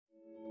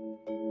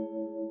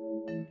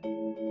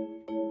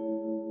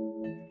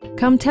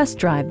Come test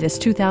drive this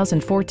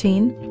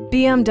 2014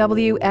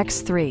 BMW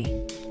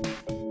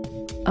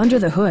X3. Under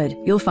the hood,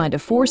 you'll find a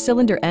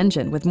 4-cylinder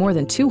engine with more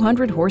than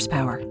 200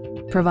 horsepower,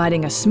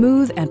 providing a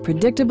smooth and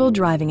predictable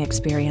driving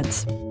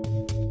experience.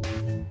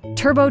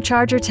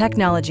 Turbocharger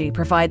technology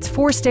provides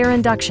forced air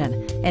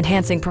induction,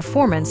 enhancing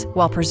performance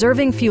while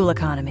preserving fuel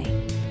economy.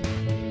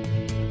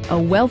 A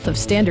wealth of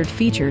standard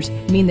features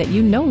mean that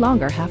you no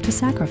longer have to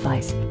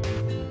sacrifice,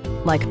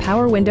 like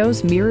power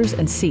windows, mirrors,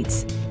 and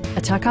seats,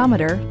 a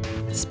tachometer,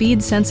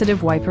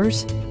 speed-sensitive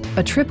wipers,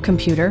 a trip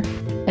computer,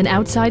 an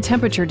outside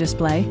temperature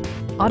display,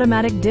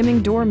 automatic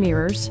dimming door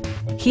mirrors,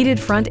 heated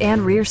front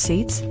and rear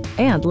seats,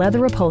 and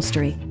leather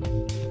upholstery.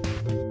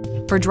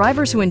 For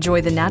drivers who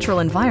enjoy the natural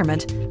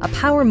environment, a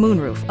power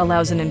moonroof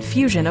allows an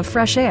infusion of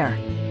fresh air.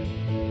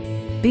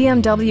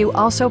 BMW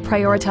also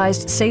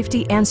prioritized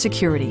safety and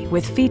security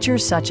with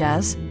features such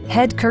as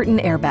head curtain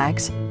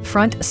airbags,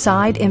 front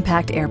side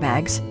impact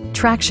airbags,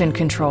 traction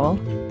control,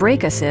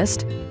 brake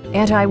assist,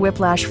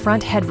 anti-whiplash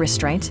front head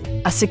restraints,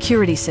 a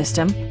security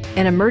system,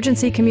 an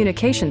emergency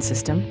communication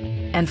system,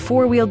 and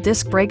 4-wheel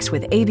disc brakes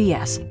with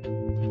ABS.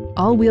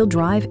 All-wheel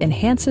drive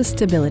enhances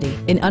stability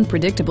in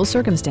unpredictable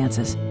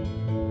circumstances.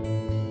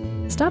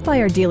 Stop by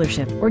our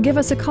dealership or give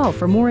us a call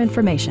for more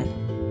information.